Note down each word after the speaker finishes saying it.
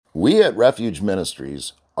We at Refuge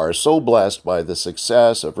Ministries are so blessed by the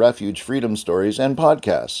success of Refuge Freedom Stories and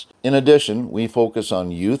podcasts. In addition, we focus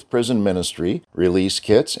on youth prison ministry, release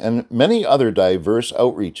kits, and many other diverse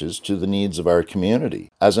outreaches to the needs of our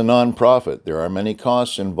community. As a nonprofit, there are many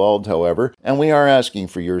costs involved, however, and we are asking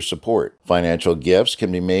for your support. Financial gifts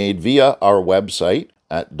can be made via our website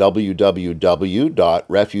at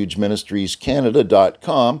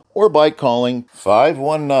www.refugeministriescanada.com or by calling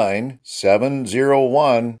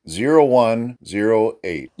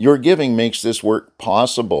 519-701-0108. Your giving makes this work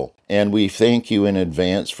possible, and we thank you in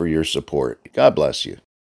advance for your support. God bless you.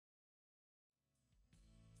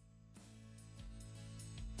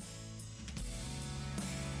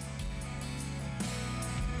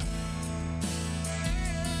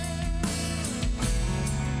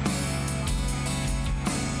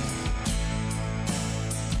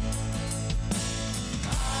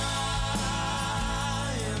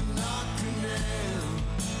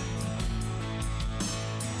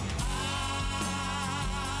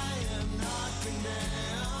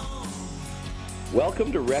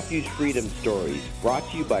 Welcome to Refuge Freedom Stories, brought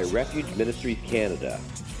to you by Refuge Ministries Canada.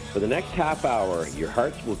 For the next half hour, your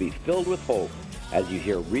hearts will be filled with hope as you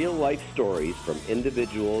hear real-life stories from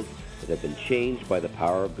individuals that have been changed by the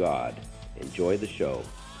power of God. Enjoy the show.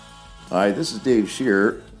 Hi, this is Dave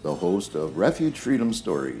Shear, the host of Refuge Freedom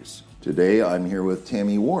Stories. Today, I'm here with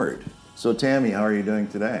Tammy Ward. So, Tammy, how are you doing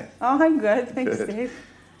today? Oh, I'm good. Thanks, Dave.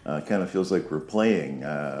 Kind of feels like we're playing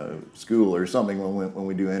school or something when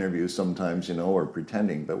we do interviews sometimes, or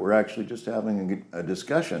pretending, but we're actually just having a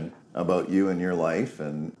discussion about you and your life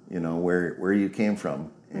and, where you came from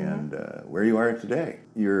and where you are today.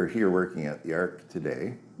 You're here working at the Ark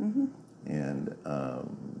today, and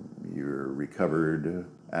you're a recovered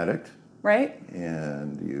addict. Right.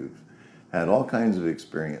 And you've had all kinds of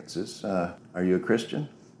experiences. Are you a Christian?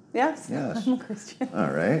 Yes. Yes. I'm a Christian.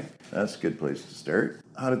 All right. That's a good place to start.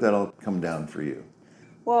 How did that all come down for you?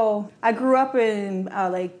 Well, I grew up in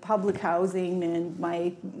public housing, and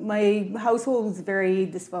my household was very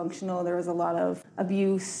dysfunctional. There was a lot of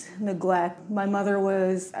abuse, neglect. My mother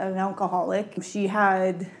was an alcoholic. She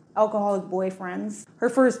had alcoholic boyfriends. Her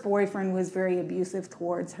first boyfriend was very abusive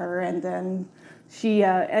towards her, and then she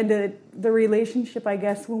ended the relationship, I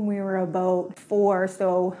guess, when we were about 4.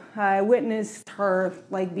 So I witnessed her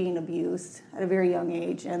being abused at a very young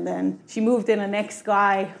age. And then she moved in an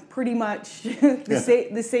ex-guy pretty much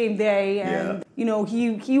the same day. And,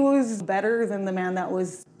 he was better than the man that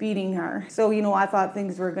was beating her. So, I thought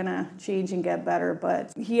things were going to change and get better.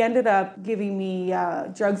 But he ended up giving me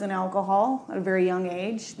drugs and alcohol at a very young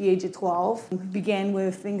age, the age of 12. It began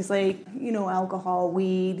with things like, alcohol,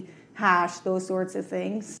 weed, hash, those sorts of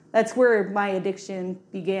things. That's where my addiction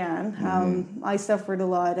began. I suffered a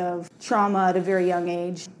lot of trauma at a very young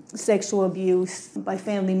age, sexual abuse by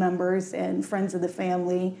family members and friends of the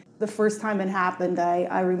family. The first time it happened,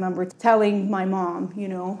 I remember telling my mom,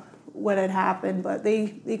 what had happened, but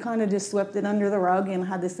they kind of just swept it under the rug and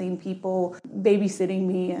had the same people babysitting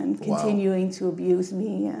me and continuing to abuse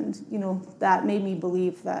me. And, that made me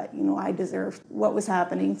believe that, I deserved what was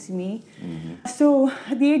happening to me. So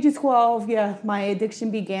at the age of 12, my addiction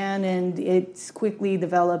began, and it quickly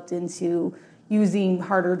developed into using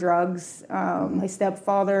harder drugs. My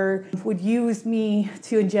stepfather would use me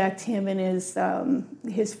to inject him and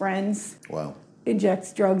his friends. Wow.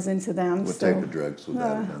 Injects drugs into them. What type of drugs would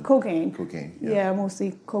that have been? Cocaine. Cocaine, yeah.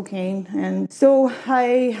 Mostly cocaine. And so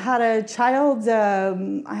I had a child.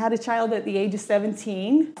 I had a child at the age of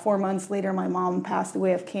 17. 4 months later, my mom passed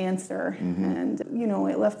away of cancer. And,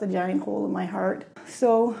 it left a giant hole in my heart.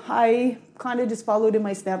 So I kind of just followed in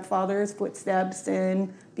my stepfather's footsteps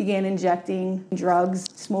and began injecting drugs,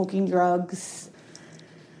 smoking drugs.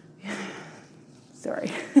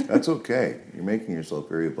 Sorry. That's okay. You're making yourself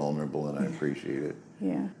very vulnerable, and I appreciate it.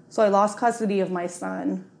 Yeah. So I lost custody of my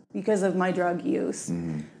son because of my drug use.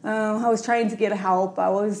 I was trying to get help. I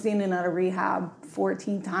was in and out of rehab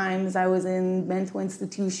 14 times. I was in mental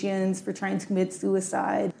institutions for trying to commit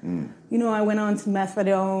suicide. I went on to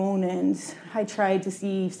methadone, and I tried to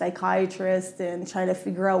see psychiatrists and try to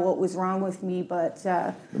figure out what was wrong with me, but...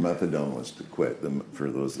 the methadone was to quit.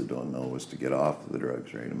 For those that don't know, was to get off the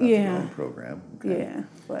drugs, right? A methadone program. Okay. Yeah,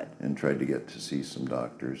 but... And tried to get to see some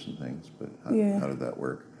doctors and things, but how did that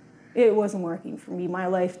work? It wasn't working for me. My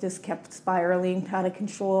life just kept spiraling out of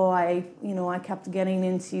control. I kept getting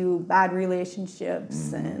into bad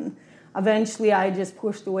relationships, and eventually I just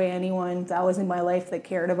pushed away anyone that was in my life that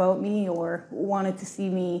cared about me or wanted to see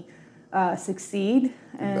me succeed.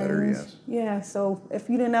 And better, yes. Yeah, so if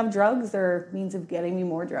you didn't have drugs or means of getting me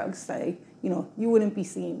more drugs, I you wouldn't be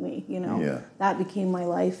seeing me, Yeah. That became my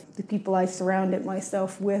life. The people I surrounded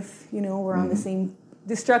myself with, were on the same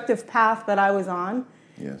destructive path that I was on.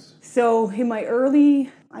 Yes. So in my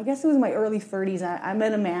I guess it was my early 30s, I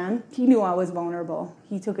met a man. He knew I was vulnerable.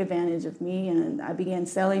 He took advantage of me, and I began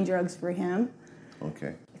selling drugs for him.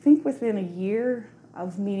 Okay. I think within a year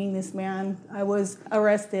of meeting this man, I was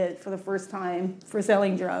arrested for the first time for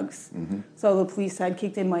selling drugs. So the police had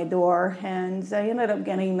kicked in my door, and I ended up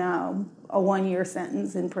getting a 1-year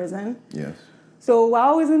sentence in prison. Yes. So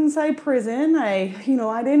while I was inside prison, I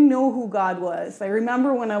didn't know who God was. I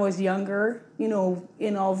remember when I was younger,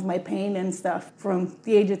 in all of my pain and stuff, from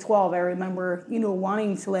the age of 12, I remember,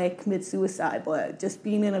 wanting to commit suicide, but just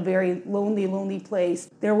being in a very lonely place.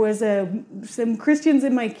 There was some Christians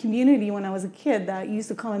in my community when I was a kid that used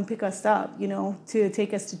to come and pick us up, to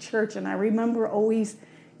take us to church. And I remember always,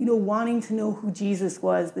 wanting to know who Jesus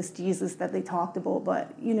was, this Jesus that they talked about.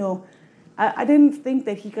 But, I didn't think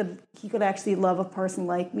that he could actually love a person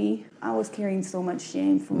like me. I was carrying so much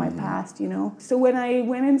shame from my past, So when I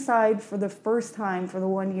went inside for the first time for the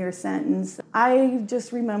 1-year sentence, I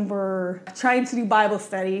just remember trying to do Bible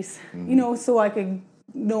studies, so I could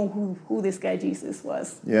know who this guy Jesus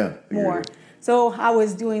was. Yeah. More. So I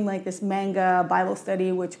was doing this manga Bible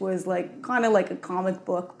study, which was kind of like a comic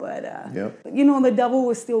book, but the devil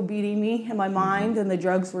was still beating me in my mind, and the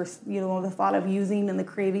drugs were, the thought of using and the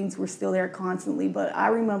cravings were still there constantly. But I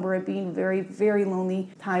remember it being a very, very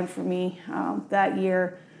lonely time for me that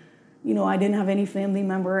year. I didn't have any family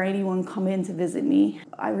member or anyone come in to visit me.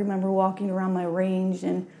 I remember walking around my range,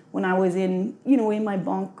 and when I was in my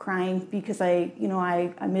bunk crying because I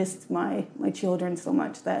missed my children so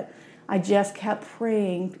much that I just kept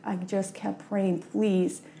praying.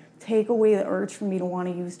 Please take away the urge for me to want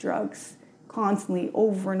to use drugs constantly,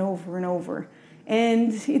 over and over and over.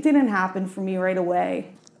 And it didn't happen for me right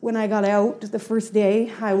away. When I got out the first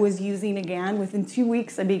day, I was using again. Within 2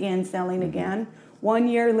 weeks, I began selling again. 1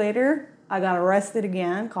 year later, I got arrested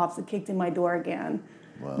again. Cops had kicked in my door again.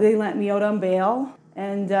 Wow. They let me out on bail.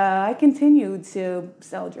 And I continued to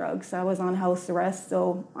sell drugs. I was on house arrest,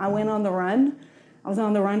 so I went on the run. I was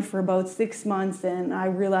on the run for about 6 months, and I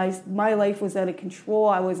realized my life was out of control.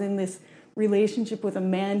 I was in this relationship with a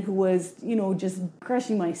man who was, just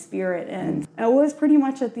crushing my spirit. And I was pretty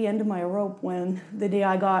much at the end of my rope when the day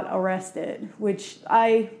I got arrested, which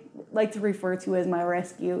I like to refer to as my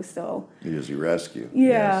rescue. So It is your rescue.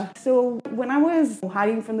 yeah. Yes. So when I was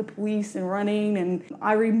hiding from the police and running, and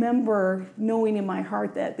I remember knowing in my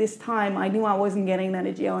heart that this time I knew I wasn't getting out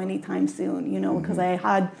of jail anytime soon, because I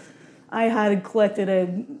had collected a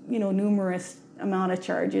numerous amount of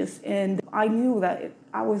charges, and I knew that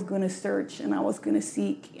I was going to search, and I was going to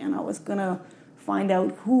seek, and I was going to find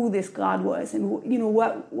out who this God was, and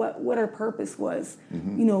what our purpose was,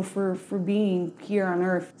 for being here on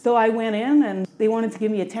earth. So I went in, and they wanted to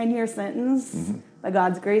give me a 10-year sentence. By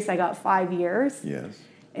God's grace, I got 5 years. Yes.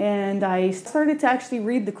 And I started to actually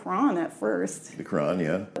read the Quran at first. The Quran,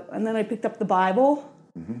 yeah. And then I picked up the Bible,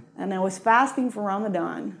 and I was fasting for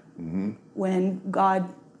Ramadan when God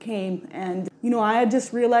came. And, I had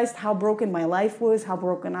just realized how broken my life was, how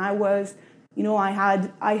broken I was.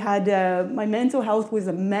 I had my mental health was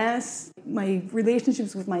a mess. My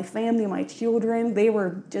relationships with my family, my children, they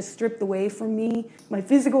were just stripped away from me. My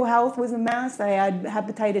physical health was a mess. I had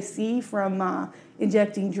hepatitis C from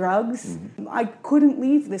injecting drugs. I couldn't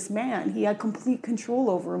leave this man. He had complete control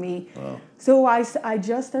over me. Wow. So I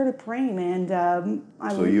just started praying, and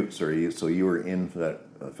So you were in that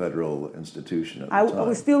federal institution at the time. I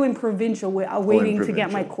was still in provincial, waiting to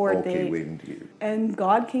get my court date. Waiting to get. And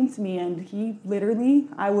God came to me, and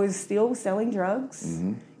I was still selling drugs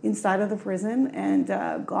inside of the prison, and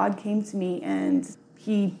God came to me, and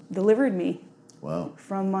He delivered me. Wow.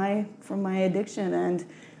 From my addiction. And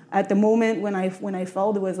at the moment when I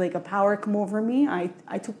felt it was like a power come over me,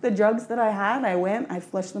 I took the drugs that I had. I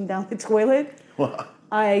flushed them down the toilet. Wow.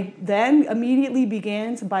 I then immediately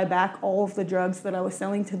began to buy back all of the drugs that I was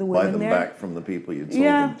selling to the women there. Buy them back from the people you'd sold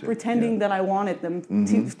them to. Pretending that I wanted them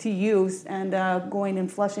to use, and going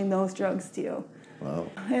and flushing those drugs too. Wow.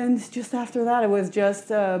 And just after that, it was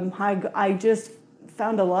just I just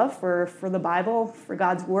found a love for the Bible, for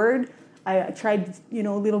God's Word. I tried,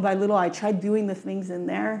 little by little, I tried doing the things in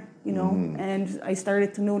there, and I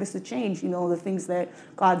started to notice a change, the things that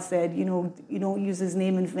God said, you don't use His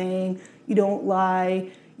name in vain, you don't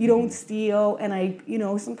lie, you don't steal.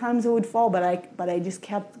 And sometimes it would fall, but I just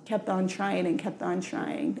kept on trying and kept on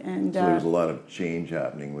trying. And so there was a lot of change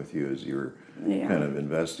happening with you as you were kind of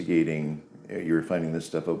investigating. You were finding this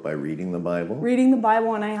stuff out by reading the Bible? Reading the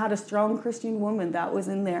Bible, and I had a strong Christian woman that was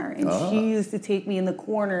in there, and she used to take me in the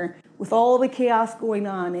corner with all the chaos going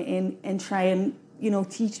on, and try and,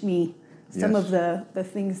 teach me some Yes. of the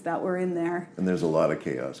things that were in there. And there's a lot of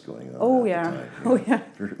chaos going on Oh, at yeah. the time. Oh, yeah.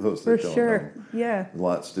 For those For that don't sure. know. Yeah.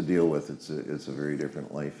 Lots to deal with. It's a very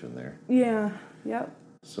different life in there. Yeah. Yep.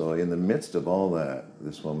 So in the midst of all that,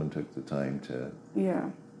 this woman took the time Yeah.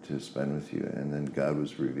 to spend with you, and then God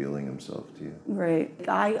was revealing himself to you. Right.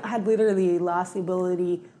 I had literally lost the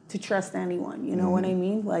ability to trust anyone. You know what I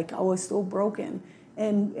mean? Like, I was so broken.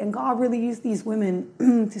 And God really used these women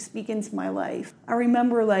to speak into my life. I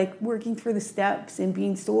remember like working through the steps and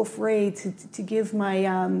being so afraid to give my,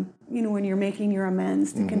 when you're making your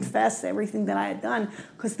amends, to confess everything that I had done,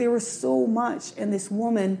 because there was so much. And this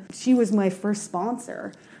woman, she was my first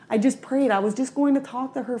sponsor. I just prayed. I was just going to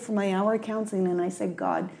talk to her for my hour of counseling, and I said,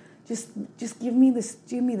 God, just give me the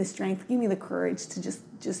strength, give me the courage to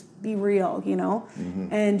just be real,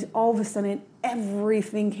 And all of a sudden,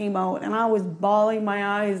 everything came out, and I was bawling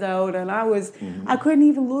my eyes out, and I couldn't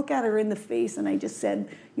even look at her in the face, and I just said,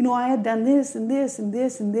 I had done this and this and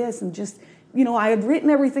this and this, and just, I had written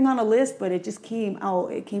everything on a list, but it just came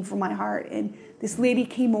out. It came from my heart, and this lady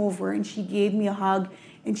came over, and she gave me a hug,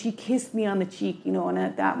 and she kissed me on the cheek, and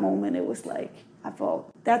at that moment, it was like, I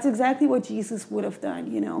felt that's exactly what Jesus would have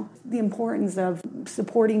done, the importance of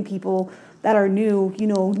supporting people that are new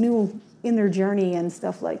in their journey and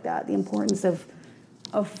stuff like that, the importance of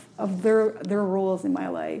their roles in my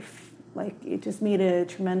life. Like, it just made a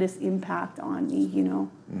tremendous impact on me,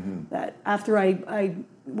 that after I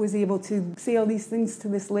was able to say all these things to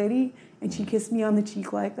this lady, and she kissed me on the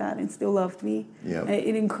cheek like that and still loved me. Yeah.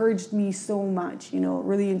 It encouraged me so much, it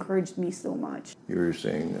really encouraged me so much. You were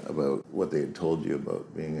saying about what they had told you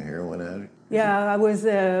about being a heroin addict? Yeah, I was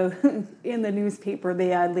in the newspaper. They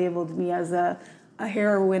had labeled me as a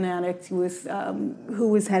heroin addict who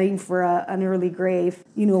was heading for an early grave.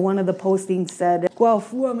 One of the postings said,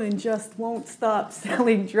 "Guelph woman just won't stop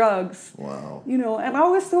selling drugs." Wow. And I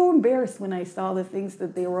was so embarrassed when I saw the things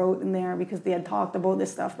that they wrote in there, because they had talked about the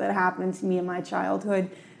stuff that happened to me in my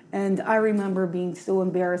childhood. And I remember being so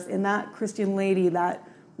embarrassed. And that Christian lady that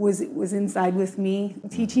was inside with me,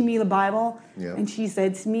 teaching me the Bible. Yeah. And she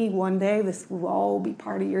said to me, one day, this will all be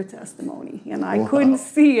part of your testimony. And I couldn't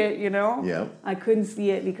see it, Yeah. I couldn't see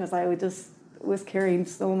it because I was carrying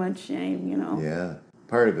so much shame, Yeah.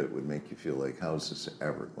 Part of it would make you feel like, how is this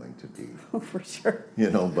ever going to be? For sure.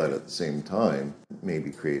 But at the same time, maybe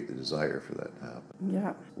create the desire for that to happen.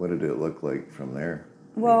 Yeah. What did it look like from there?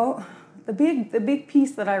 Well, the big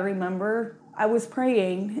piece that I remember, I was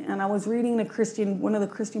praying and I was reading one of the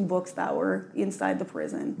Christian books that were inside the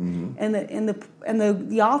prison, and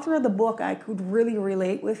the author of the book I could really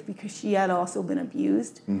relate with, because she had also been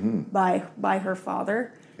abused by her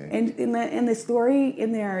father. Okay. And in the story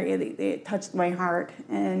in there, it touched my heart,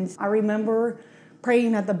 and I remember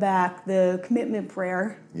praying at the back the commitment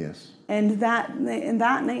prayer. Yes. And that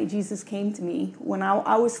night, Jesus came to me when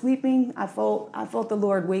I was sleeping. I felt the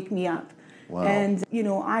Lord wake me up. Wow. And,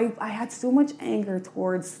 I had so much anger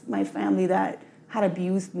towards my family that had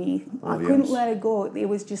abused me. I couldn't let it go. It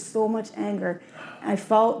was just so much anger. I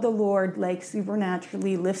felt the Lord like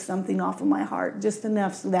supernaturally lift something off of my heart, just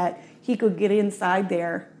enough so that he could get inside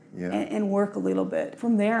there and work a little bit.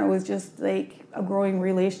 From there, it was just like a growing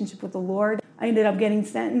relationship with the Lord. I ended up getting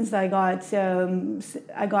sentenced. I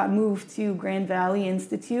got moved to Grand Valley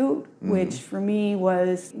Institute, which for me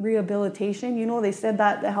was rehabilitation. They said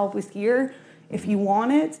that the help was here if you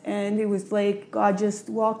want it. And it was like God just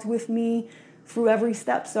walked with me through every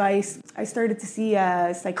step. So I started to see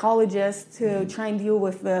a psychologist to try and deal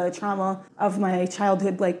with the trauma of my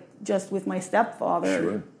childhood, like just with my stepfather.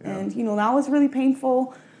 Sure, yeah. And, that was really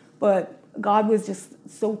painful, but God was just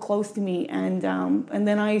so close to me. And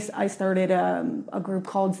then I started a group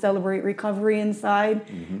called Celebrate Recovery inside.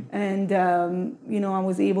 And, I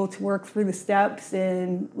was able to work through the steps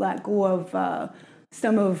and let go of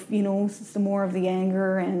some more of the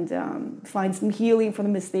anger, and find some healing for the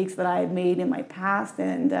mistakes that I had made in my past.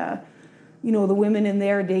 And, the women in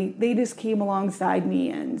there, they just came alongside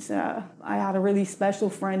me. And I had a really special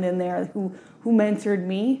friend in there who mentored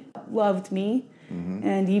me, loved me.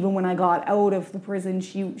 And even when I got out of the prison,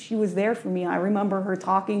 she was there for me. I remember her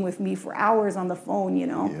talking with me for hours on the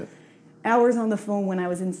phone, hours on the phone when I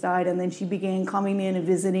was inside. And then she began coming in and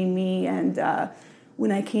visiting me. And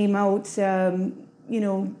when I came out,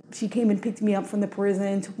 she came and picked me up from the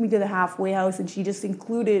prison, took me to the halfway house, and she just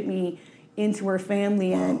included me into her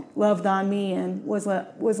family and loved on me and was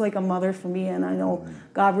like a mother for me. And I know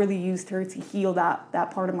God really used her to heal that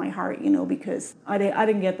part of my heart, because I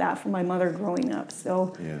didn't get that from my mother growing up.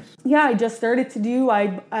 So I just started to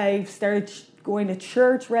I started going to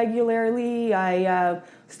church regularly. I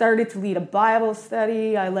started to lead a Bible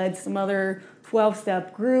study. I led some other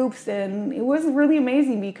 12-step groups, and it was really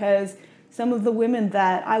amazing because some of the women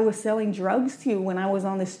that I was selling drugs to when I was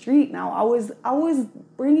on the street, now I was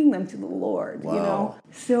bringing them to the Lord. Wow. You know.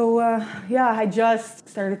 So I just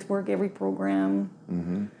started to work every program.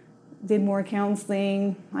 Mm-hmm. Did more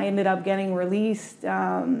counseling. I ended up getting released.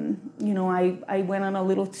 I went on a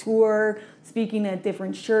little tour, speaking at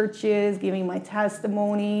different churches, giving my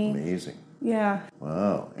testimony. Amazing. Yeah.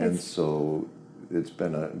 Wow. And so it's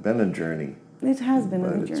been a journey. It has been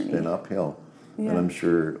a journey. But it's been uphill. Yeah. And I'm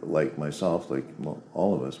sure, like myself,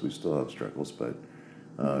 all of us, we still have struggles, but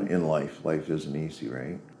in life isn't easy,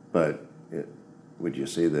 right? But would you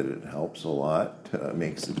say that it helps a lot,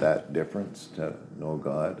 makes it that difference to know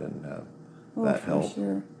God and have that help?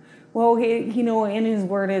 Sure. Well, in His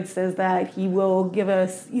Word it says that He will give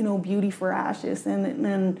us, beauty for ashes,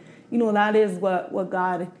 and that is what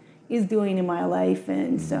God is doing in my life,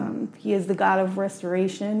 and He is the God of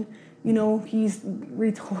restoration. He's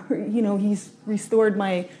restored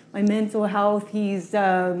my mental health. He's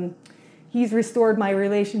restored my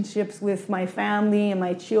relationships with my family and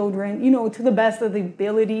my children, to the best of the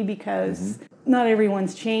ability, because not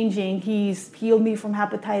everyone's changing. He's healed me from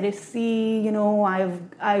hepatitis C.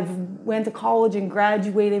 I've went to college and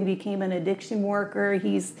graduated and became an addiction worker.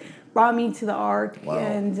 He's brought me to the Ark. Wow.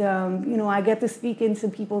 And, I get to speak into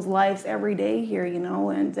people's lives every day here,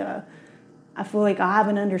 and I feel like I have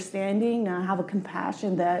an understanding, I have a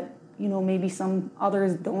compassion that, maybe some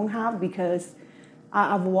others don't have, because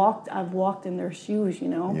I've walked in their shoes,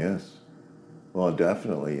 Yes. Well,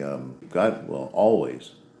 definitely.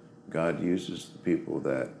 God uses the people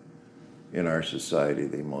that in our society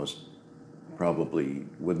they most probably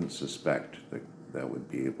wouldn't suspect that would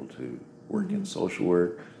be able to work in social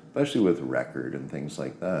work, especially with record and things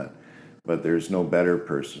like that. But there's no better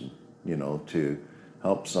person, to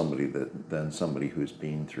help somebody than somebody who's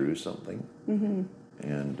been through something. Mm-hmm.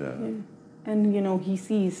 And He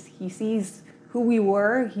sees who we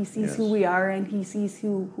were, He sees who we are, and He sees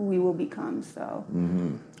who we will become. So.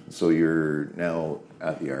 Mm-hmm. So you're now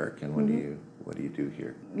at the Ark, and what do you do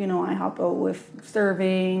here? I help out with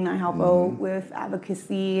serving. I help out with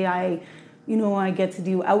advocacy. I get to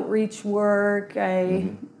do outreach work.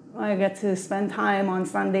 I get to spend time on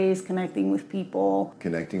Sundays connecting with people.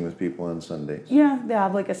 Connecting with people on Sundays? Yeah, they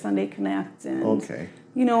have like a Sunday Connect. And, okay.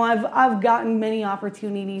 I've gotten many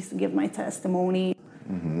opportunities to give my testimony.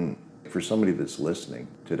 Mm-hmm. For somebody that's listening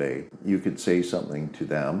today, you could say something to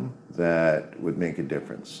them that would make a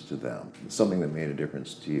difference to them, something that made a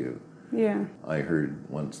difference to you. Yeah. I heard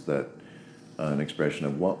once that an expression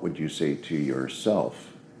of what would you say to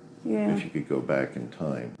yourself if you could go back in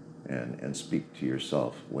time and speak to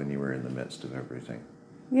yourself when you were in the midst of everything.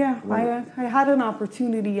 Yeah, I had an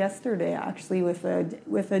opportunity yesterday actually with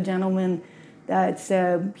a gentleman that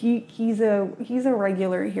he's a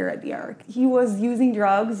regular here at the Ark. He was using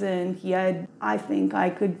drugs, and I think I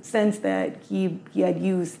could sense that he had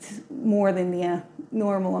used more than the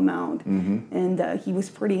normal amount, and he was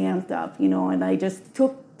pretty amped up, and I just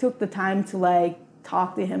took the time to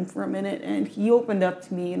talk to him for a minute, and he opened up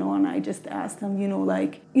to me, and I just asked him,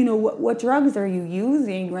 what drugs are you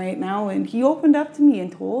using right now? And he opened up to me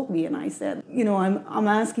and told me, and I said, I'm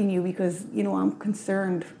asking you because, I'm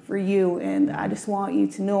concerned for you, and I just want you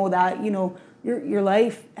to know that, your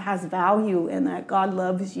life has value and that God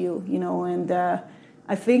loves you, and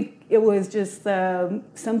I think it was just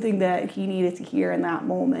something that he needed to hear in that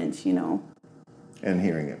moment, And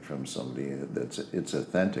hearing it from somebody it's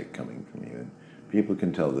authentic coming from you. And people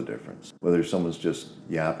can tell the difference, whether someone's just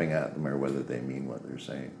yapping at them or whether they mean what they're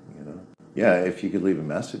saying, Yeah, if you could leave a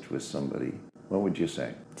message with somebody, what would you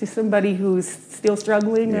say? To somebody who's still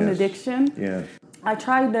struggling in addiction? Yeah. I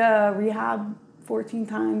tried rehab 14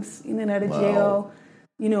 times in and out of jail,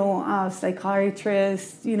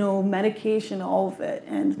 psychiatrist, medication, all of it.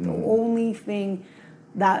 And the only thing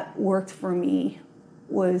that worked for me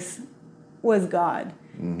was God.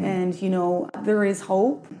 And, there is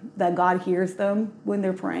hope that God hears them when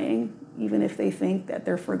they're praying, even if they think that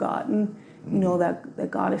they're forgotten,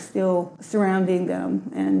 that God is still surrounding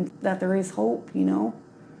them and that there is hope,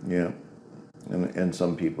 Yeah. And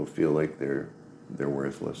some people feel like they're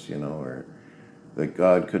worthless, or that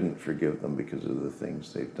God couldn't forgive them because of the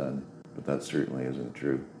things they've done. But that certainly isn't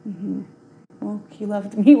true. Mm-hmm. Well, He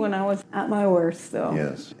loved me when I was at my worst, so.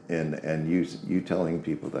 Yes, and you telling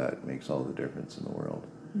people that makes all the difference in the world.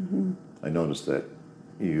 Mm-hmm. I noticed that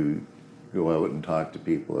you go out and talk to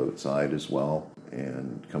people outside as well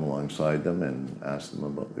and come alongside them and ask them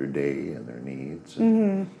about their day and their needs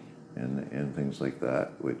and things like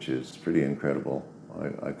that, which is pretty incredible.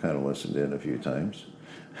 I kind of listened in a few times.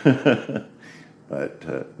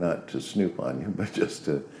 But not to snoop on you, but just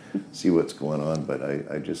to see what's going on. But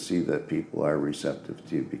I just see that people are receptive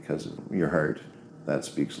to you because of your heart. That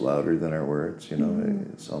speaks louder than our words.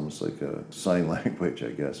 It's almost like a sign language,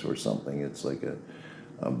 I guess, or something. It's like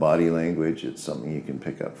a body language. It's something you can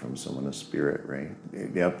pick up from someone, a spirit, right?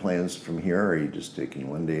 Do you have plans from here, or are you just taking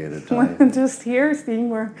one day at a time? I'm just here seeing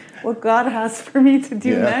what God has for me to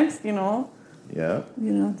do next, Yeah.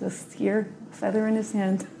 Just here, feather in his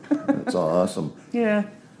hand. That's awesome. Yeah.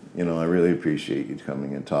 I really appreciate you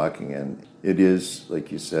coming and talking. And it is,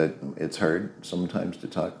 like you said, it's hard sometimes to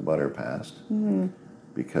talk about our past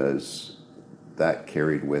because that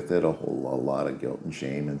carried with it a lot of guilt and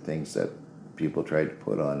shame and things that people tried to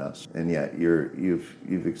put on us. And yet you've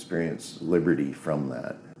experienced liberty from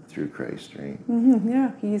that through Christ, right?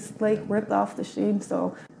 Yeah, he's ripped off the shame.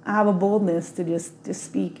 So I have a boldness to just to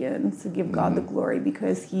speak and to give God the glory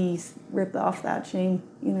because he's ripped off that shame,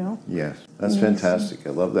 Yes, that's fantastic. I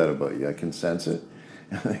love that about you. I can sense it.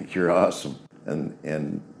 I think you're awesome. And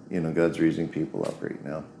God's raising people up right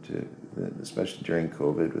now, especially during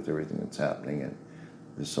COVID with everything that's happening. And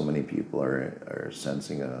there's so many people are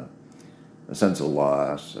sensing a sense of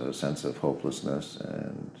loss, a sense of hopelessness,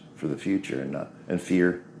 and for the future, and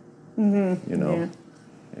fear. Yeah.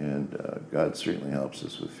 And God certainly helps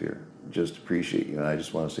us with fear. Just appreciate you, and I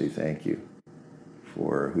just want to say thank you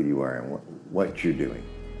for who you are and what you're doing.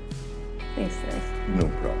 Thanks, Sis. No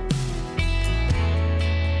problem.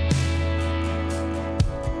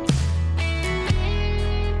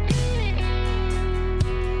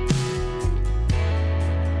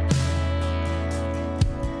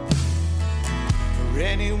 For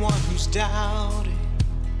anyone who's doubting,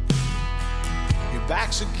 your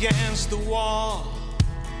back's against the wall.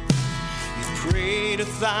 You've prayed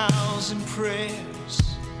 1,000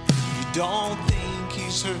 prayers. You don't think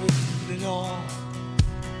he's heard it all.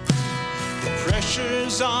 The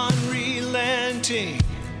pressure's unrelenting.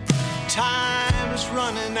 Time's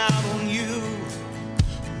running out on you.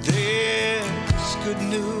 There's good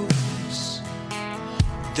news.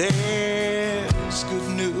 There's good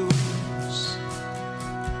news.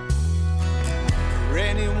 For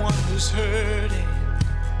anyone who's hurting,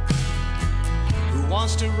 who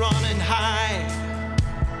wants to run and hide,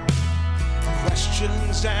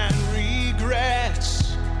 questions and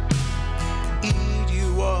regrets eat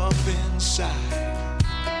you up inside.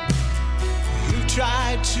 You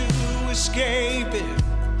tried to escape it,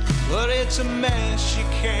 but it's a mess you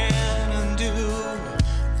can't undo.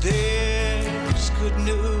 There's good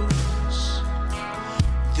news.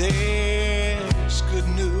 There's good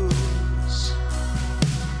news.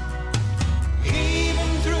 Even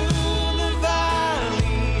through the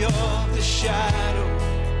valley of the shadow,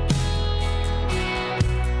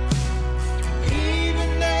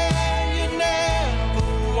 even there you never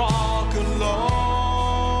walk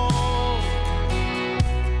alone.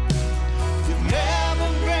 You've never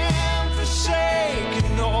been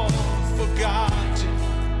forsaken or forgotten.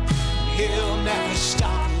 He'll never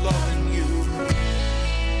stop loving you.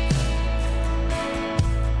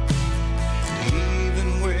 Even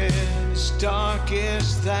when it's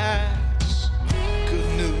darkest, that's good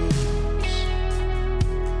news.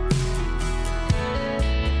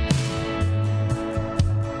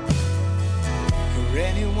 For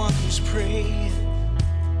anyone who's praying,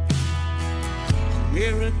 a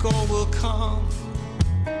miracle will come.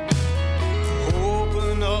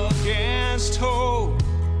 Hoping against hope,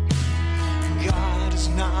 God is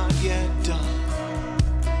not yet done.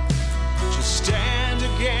 Just stand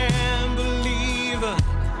again, believer.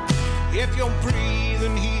 If you're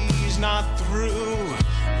breathing, he's not through.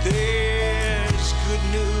 There's good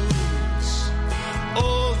news.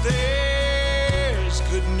 Oh, there's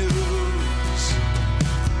good news.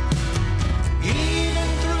 Even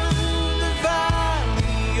through the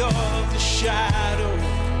valley of the shadow,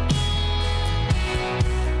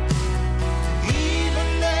 even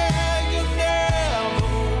there you never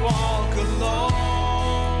walk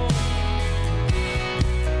alone.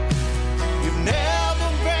 You've never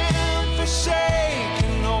been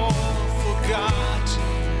forsaken or forgotten.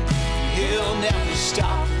 He'll never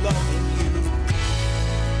stop loving you.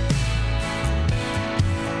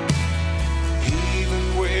 Even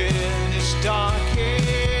when it's darkest,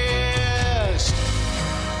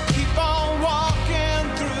 keep on walking.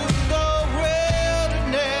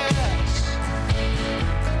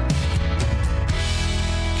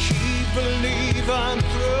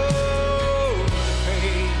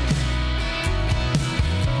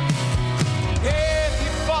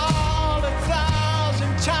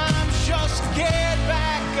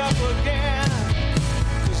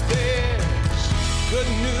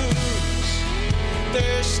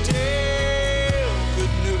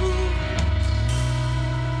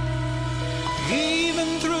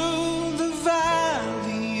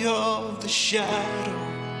 shadow.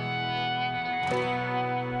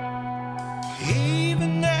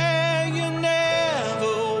 Even there, you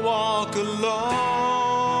never walk alone.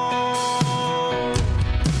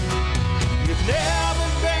 You've never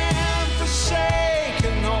been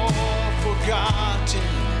forsaken or forgotten.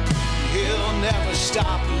 He'll never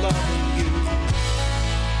stop loving you.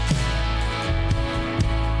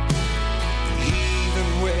 Even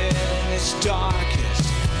when it's darkest,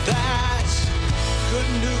 that's good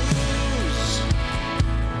news.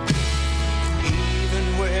 Even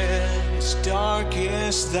when it's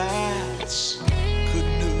darkest, that's good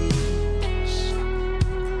news.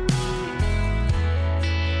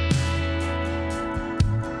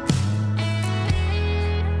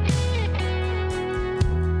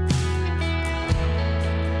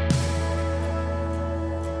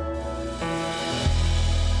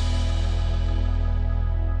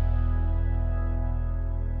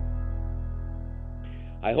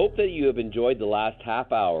 I hope that you have enjoyed the last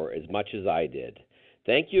half hour as much as I did.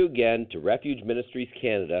 Thank you again to Refuge Ministries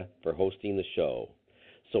Canada for hosting the show.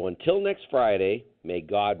 So until next Friday, may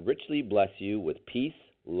God richly bless you with peace,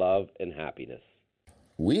 love, and happiness.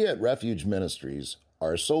 We at Refuge Ministries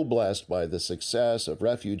are so blessed by the success of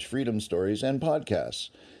Refuge Freedom Stories and podcasts.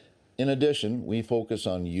 In addition, we focus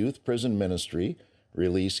on youth prison ministry,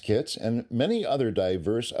 release kits, and many other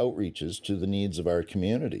diverse outreaches to the needs of our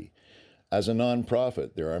community. As a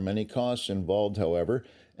nonprofit, there are many costs involved, however,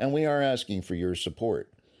 and we are asking for your support.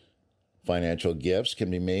 Financial gifts can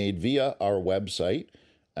be made via our website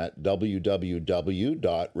at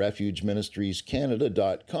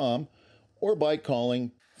www.refugeministriescanada.com or by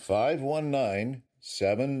calling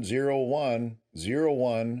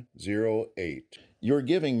 519-701-0108. Your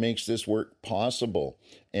giving makes this work possible,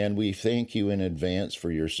 and we thank you in advance for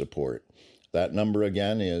your support. That number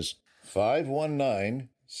again is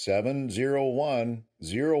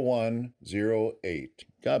 519-701-0108.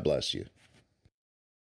 God bless you.